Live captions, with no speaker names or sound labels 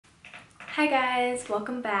Hi guys,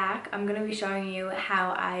 welcome back. I'm going to be showing you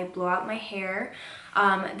how I blow out my hair.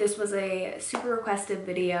 This was a super requested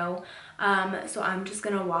video, so I'm just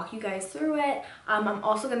going to walk you guys through it. I'm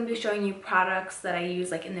also going to be showing you products that I use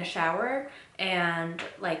like in the shower and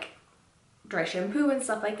like dry shampoo and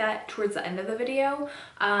stuff like that towards the end of the video.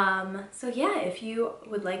 So yeah, if you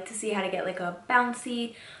would like to see how to get like a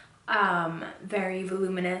bouncy, very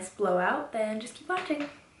voluminous blowout, then just keep watching.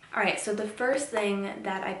 Alright, so the first thing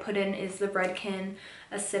that I put in is the Redken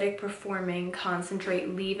Acidic Performing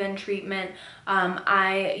Concentrate Leave-In Treatment.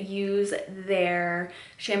 I use their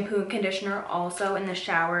shampoo and conditioner also in the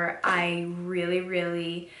shower. I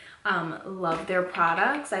really love their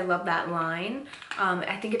products. I love that line.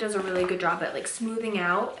 I think it does a really good job at like smoothing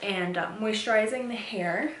out and moisturizing the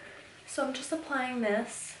hair. So I'm just applying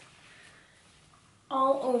this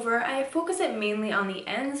all over. I focus it mainly on the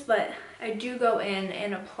ends, but I do go in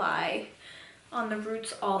and apply on the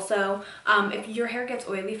roots also. If your hair gets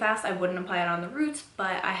oily fast, I wouldn't apply it on the roots,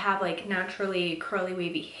 but I have like naturally curly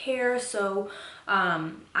wavy hair, so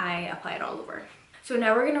I apply it all over. So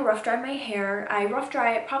now we're gonna rough dry my hair. I rough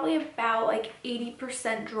dry it probably about like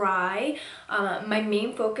 80% dry. My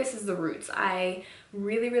main focus is the roots. I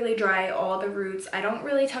really dry all the roots. I don't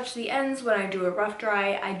really touch the ends when I do a rough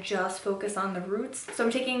dry. I just focus on the roots. So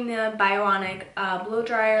I'm taking the Bionic blow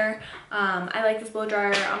dryer. I like this blow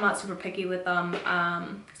dryer. I'm not super picky with them.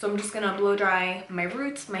 So I'm just gonna blow dry my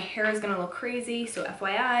roots. My hair is gonna look crazy, so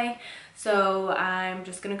FYI. So I'm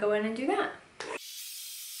just gonna go in and do that.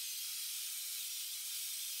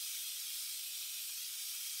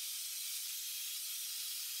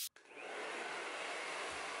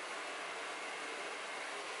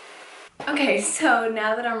 Okay, so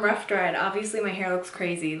now that I'm rough dried, obviously my hair looks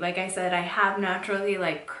crazy. Like I said, I have naturally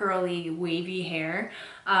like curly, wavy hair,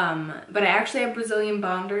 but I actually have Brazilian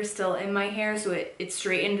bonders still in my hair, so it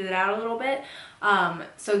straightened it out a little bit.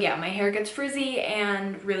 So yeah, my hair gets frizzy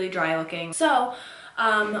and really dry looking. So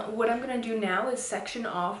what I'm gonna do now is section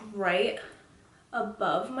off right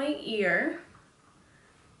above my ear.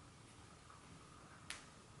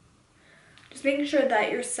 Just making sure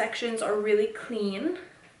that your sections are really clean.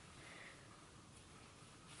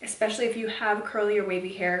 Especially if you have curly or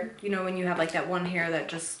wavy hair, you know, when you have like that one hair that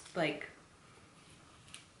just like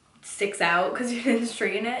sticks out because you didn't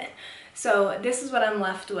straighten it. So this is what I'm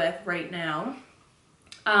left with right now.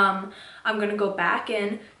 I'm gonna go back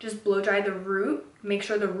in, just blow dry the root, make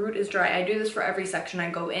sure the root is dry. I do this for every section. I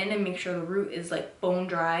go in and make sure the root is like bone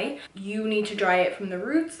dry. You need to dry it from the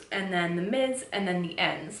roots and then the mids and then the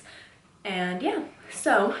ends. And yeah,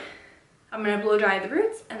 so I'm gonna blow dry the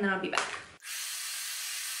roots and then I'll be back.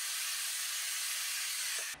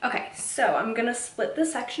 Okay, so I'm gonna split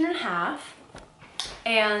this section in half,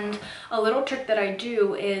 and a little trick that I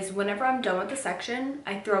do is whenever I'm done with the section,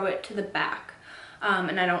 I throw it to the back,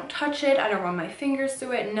 and I don't touch it, I don't run my fingers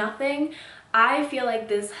through it, nothing. I feel like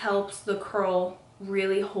this helps the curl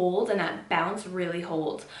really hold and that bounce really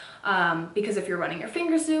hold, because if you're running your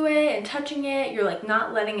fingers through it and touching it, you're like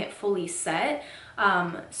not letting it fully set.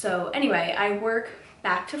 So anyway, I work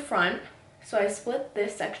back to front, so I split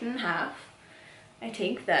this section in half. I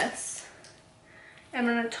take this, I'm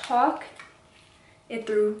going to talk it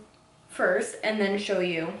through first and then show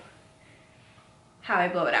you how I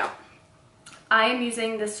blow it out. I am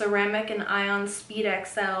using the Ceramic and Ion Speed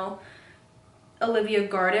XL Olivia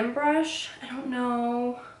Garden brush. I don't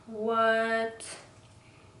know what,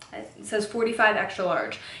 it says 45 extra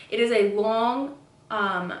large. It is a long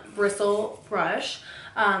bristle brush,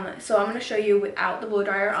 so I'm going to show you without the blow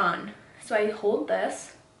dryer on. So I hold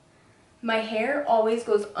this. My hair always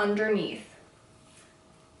goes underneath.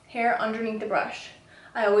 Hair underneath the brush.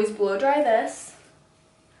 I always blow dry this,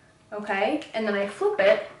 okay? And then I flip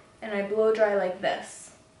it and I blow dry like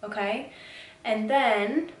this, okay? And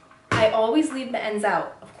then I always leave the ends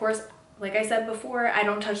out. Of course, like I said before, I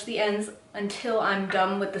don't touch the ends until I'm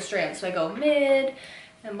done with the strand. So I go mid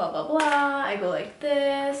and blah, blah, blah. I go like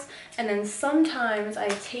this. And then sometimes I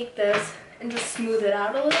take this and just smooth it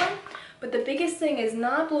out a little. But the biggest thing is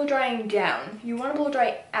not blow drying down. You want to blow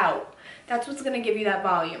dry out. That's what's going to give you that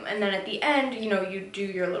volume. And then at the end, you know, you do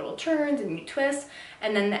your little turns and you twist,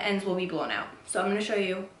 and then the ends will be blown out. So I'm going to show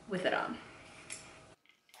you with it on.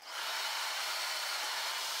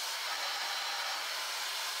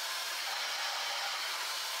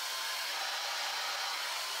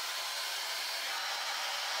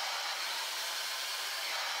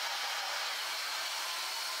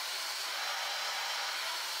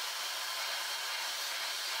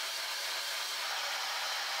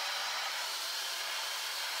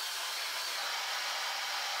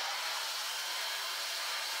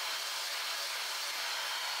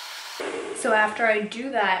 So after I do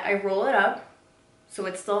that, I roll it up so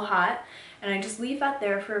it's still hot, and I just leave that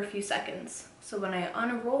there for a few seconds. So when I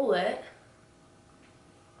unroll it,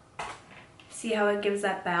 see how it gives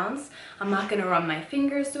that bounce? I'm not gonna run my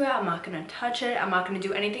fingers through it, I'm not gonna touch it, I'm not gonna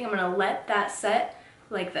do anything. I'm gonna let that set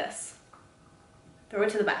like this. Throw it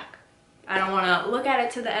to the back. I don't wanna look at it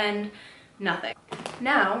to the end, nothing.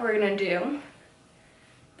 Now we're gonna do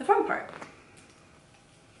the front part.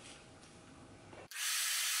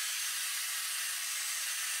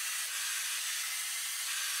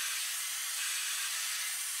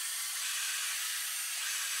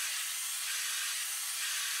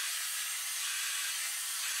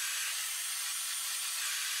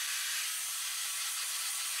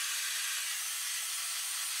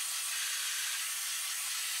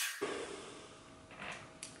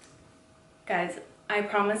 Guys, I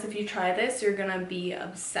promise if you try this, you're gonna be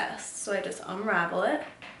obsessed. So I just unravel it.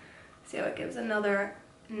 See how it gives another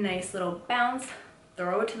nice little bounce.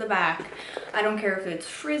 Throw it to the back. I don't care if it's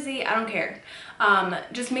frizzy, I don't care.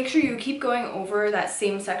 Just make sure you keep going over that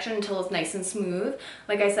same section until it's nice and smooth.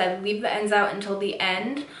 Like I said, leave the ends out until the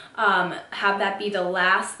end. Have that be the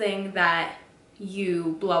last thing that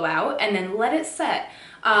you blow out, and then let it set.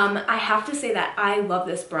 I have to say that I love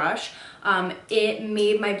this brush. It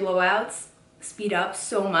made my blowouts speed up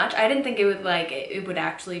so much. I didn't think it would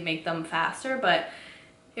actually make them faster, but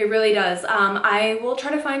it really does. I will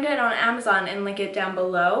try to find it on Amazon and link it down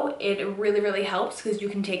below. It really helps because you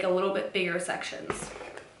can take a little bit bigger sections.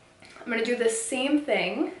 I'm gonna do the same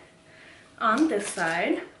thing on this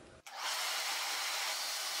side.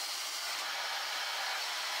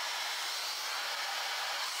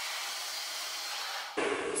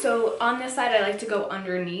 So on this side, I like to go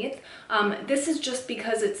underneath. This is just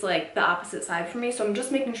because it's like the opposite side for me. So I'm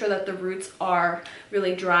just making sure that the roots are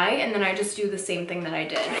really dry, and then I just do the same thing that I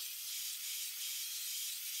did.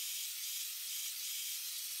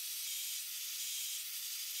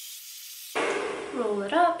 Roll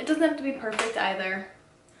it up. It doesn't have to be perfect either.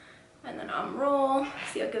 And then unroll.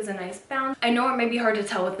 See how it gives a nice bounce. I know it may be hard to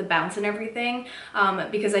tell with the bounce and everything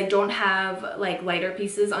because I don't have like lighter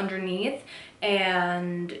pieces underneath,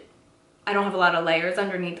 and I don't have a lot of layers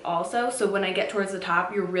underneath also. So when I get towards the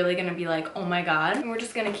top, you're really gonna be like, oh my God. And we're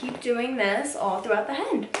just gonna keep doing this all throughout the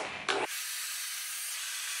head.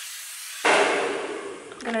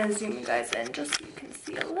 I'm gonna zoom you guys in just so you can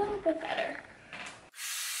see a little bit better.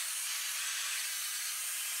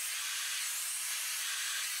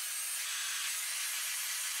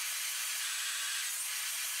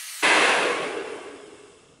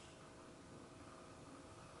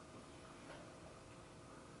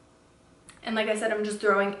 And like I said, I'm just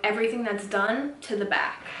throwing everything that's done to the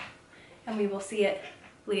back, and we will see it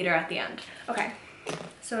later at the end. Okay,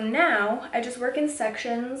 so now I just work in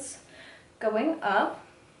sections going up.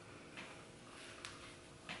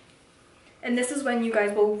 And this is when you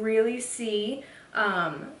guys will really see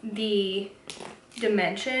the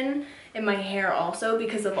dimension in my hair also,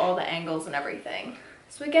 because of all the angles and everything.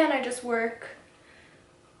 So again, I just work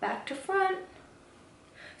back to front.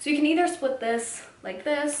 So you can either split this like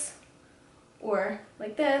this or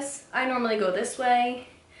like this. I normally go this way.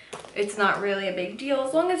 It's not really a big deal.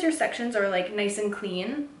 As long as your sections are like nice and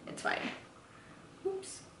clean, it's fine.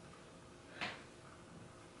 Oops.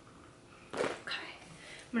 Okay.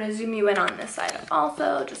 I'm gonna zoom you in on this side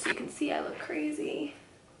also, just so you can see I look crazy.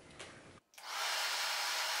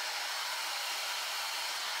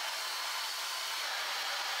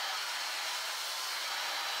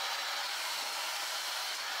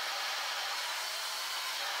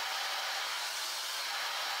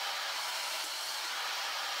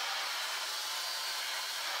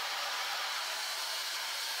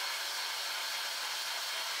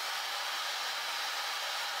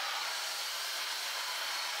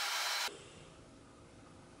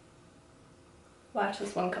 Watch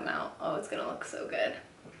this one come out. Oh, it's gonna look so good.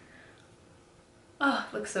 Oh,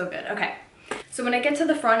 looks so good. Okay, so when I get to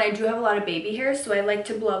the front, I do have a lot of baby hair, so I like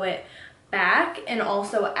to blow it back and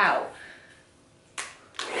also out.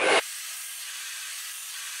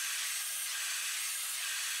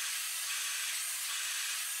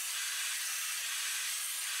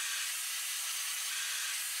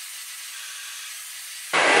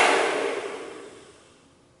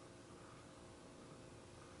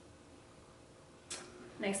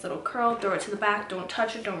 Nice little curl, throw it to the back, don't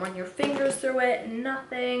touch it, don't run your fingers through it,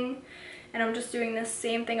 nothing. And I'm just doing the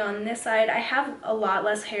same thing on this side. I have a lot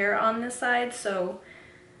less hair on this side, so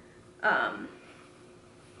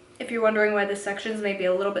if you're wondering why this section's maybe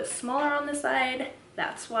a little bit smaller on this side,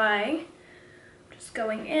 that's why. Just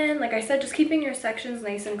going in, like I said, just keeping your sections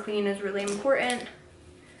nice and clean is really important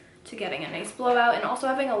to getting a nice blowout, and also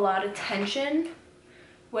having a lot of tension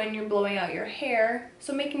when you're blowing out your hair.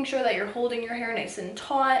 So making sure that you're holding your hair nice and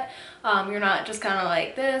taut. You're not just kind of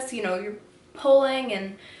like this, you know, you're pulling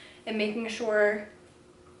and making sure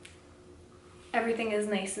everything is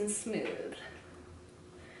nice and smooth.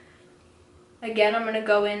 Again, I'm gonna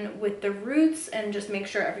go in with the roots and just make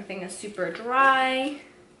sure everything is super dry.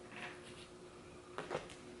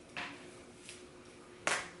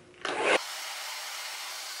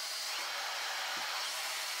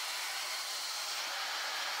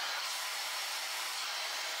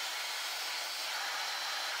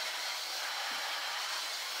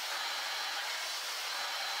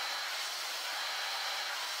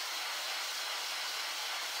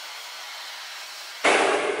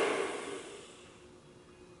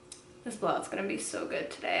 This blowout's gonna be so good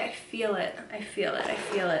today. I feel it, I feel it, I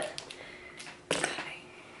feel it. Okay,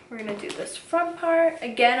 we're gonna do this front part.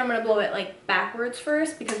 Again, I'm gonna blow it like backwards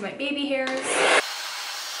first because of my baby hairs.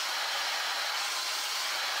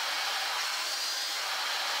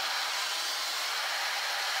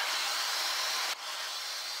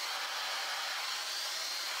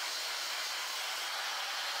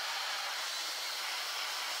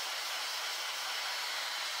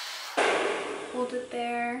 Hold it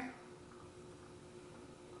there.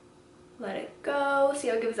 Let it go. See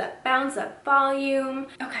how it gives that bounce, that volume.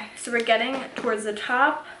 Okay, so we're getting towards the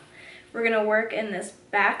top. We're gonna work in this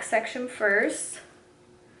back section first.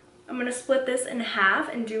 I'm gonna split this in half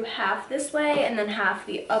and do half this way and then half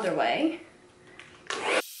the other way.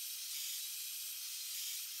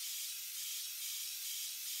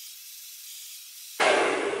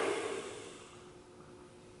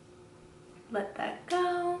 Let that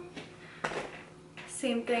go.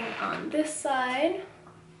 Same thing on this side.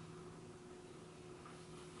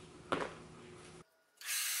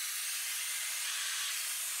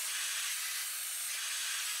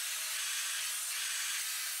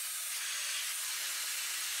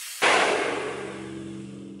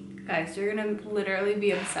 Guys, you're gonna literally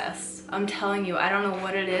be obsessed. I'm telling you, I don't know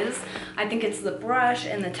what it is. I think it's the brush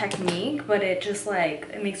and the technique, but it just like,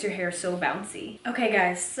 it makes your hair so bouncy. Okay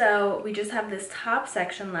guys, so we just have this top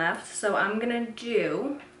section left. So I'm gonna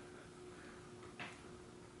do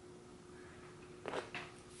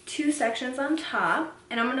 2 sections on top,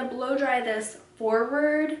 and I'm gonna blow dry this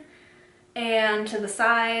forward and to the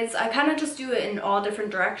sides. I kind of just do it in all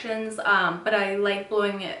different directions, but I like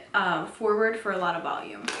blowing it forward for a lot of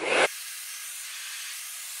volume.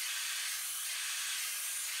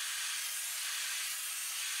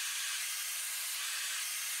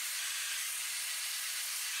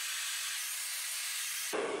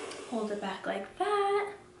 Hold it back like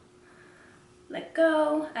that. Let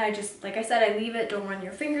go. I just, like I said, I leave it. Don't run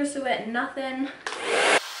your fingers through it, nothing.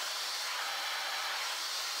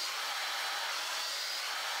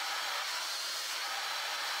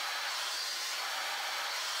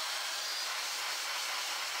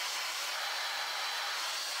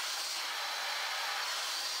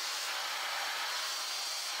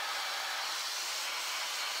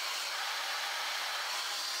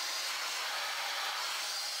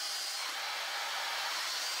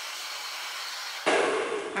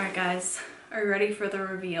 Alright guys, are you ready for the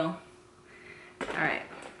reveal? Alright.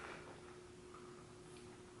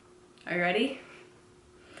 Are you ready?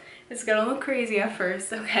 It's gonna look crazy at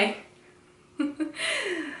first, okay?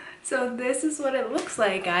 So this is what it looks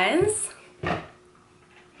like, guys.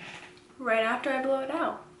 Right after I blow it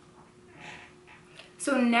out.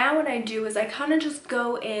 So now what I do is I kind of just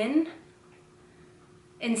go in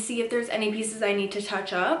and see if there's any pieces I need to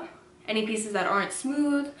touch up, any pieces that aren't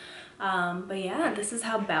smooth. But yeah, this is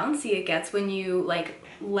how bouncy it gets when you like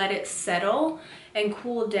let it settle and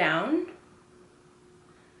cool down.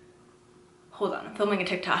 Hold on, I'm filming a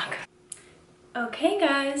TikTok. Okay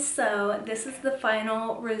guys, so this is the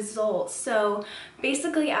final result. So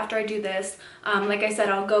basically after I do this, like I said,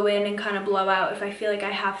 I'll go in and kind of blow out if I feel like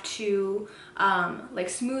I have to like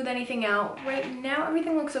smooth anything out. Right now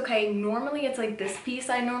everything looks okay. Normally it's like this piece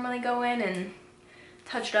I normally go in and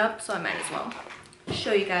touch it up, so I might as well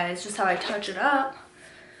show you guys just how I touch it up.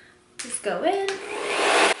 Just go in.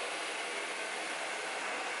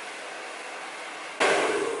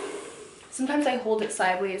 Sometimes I hold it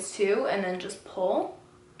sideways too and then just pull.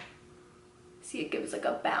 See, it gives like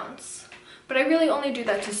a bounce. But I really only do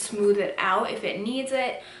that to smooth it out if it needs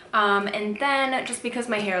it. And then just because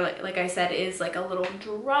my hair, like I said, is like a little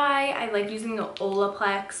dry, I like using the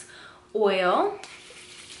Olaplex oil.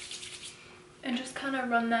 And just kind of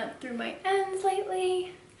run that through my ends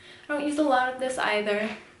lightly. I don't use a lot of this either.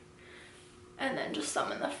 And then just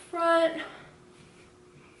some in the front.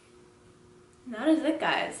 that is it,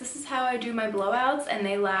 guys. This is how I do my blowouts, and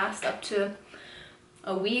they last up to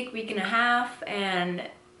a week, week and a half, and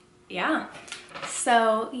yeah.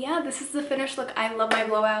 So yeah, this is the finished look. I love my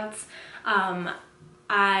blowouts.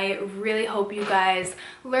 I really hope you guys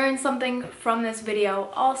learned something from this video.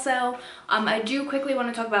 Also, I do quickly want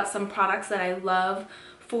to talk about some products that I love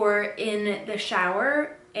for in the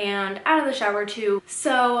shower and out of the shower too.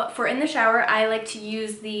 So for in the shower, I like to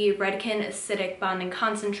use the Redken Acidic Bonding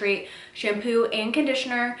Concentrate shampoo and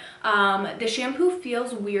conditioner. The shampoo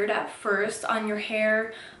feels weird at first on your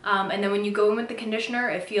hair, and then when you go in with the conditioner,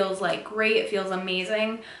 it feels like great. It feels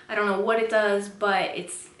amazing. I don't know what it does, but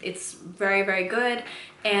it's very, very good.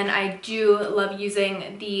 And I do love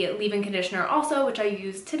using the leave-in conditioner also, which I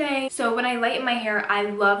used today. So when I lighten my hair, I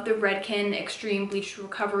love the Redken Extreme Bleach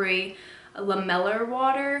Recovery lamellar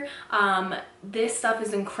water. This stuff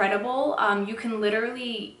is incredible. You can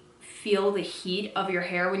literally feel the heat of your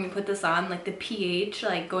hair when you put this on, like the pH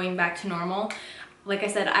like going back to normal. Like I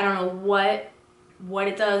said, I don't know what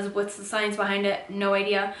it does, what's the science behind it, no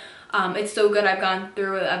idea. It's so good. I've gone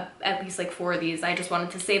through at least like 4 of these. I just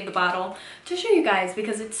wanted to save the bottle to show you guys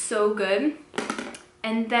because it's so good.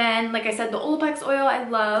 And then, like I said, the Olaplex oil I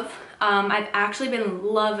love. I've actually been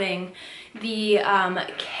loving the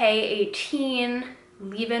K18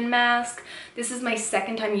 leave-in mask. This is my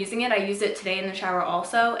second time using it. I used it today in the shower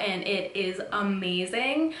also, and it is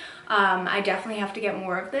amazing. I definitely have to get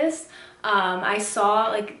more of this. I saw,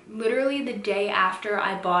 like, literally the day after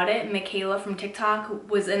I bought it, Michaela from TikTok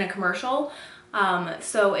was in a commercial.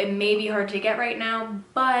 So it may be hard to get right now,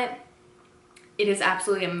 but it is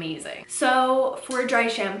absolutely amazing. So for dry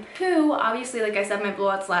shampoo, obviously, like I said, my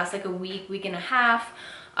blowouts last like a week, week and a half.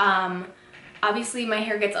 Obviously my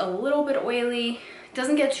hair gets a little bit oily. It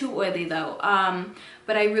doesn't get too oily though.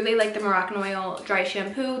 But I really like the Moroccan Oil dry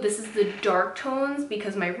shampoo. This is the dark tones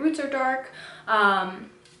because my roots are dark.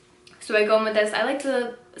 So I go in with this. I like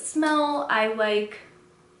the smell. I like,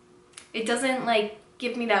 it doesn't like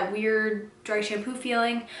give me that weird dry shampoo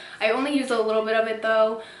feeling. I only use a little bit of it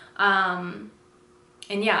though.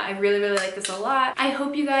 And yeah, I really, really like this a lot. I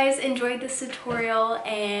hope you guys enjoyed this tutorial,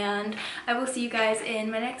 and I will see you guys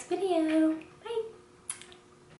in my next video.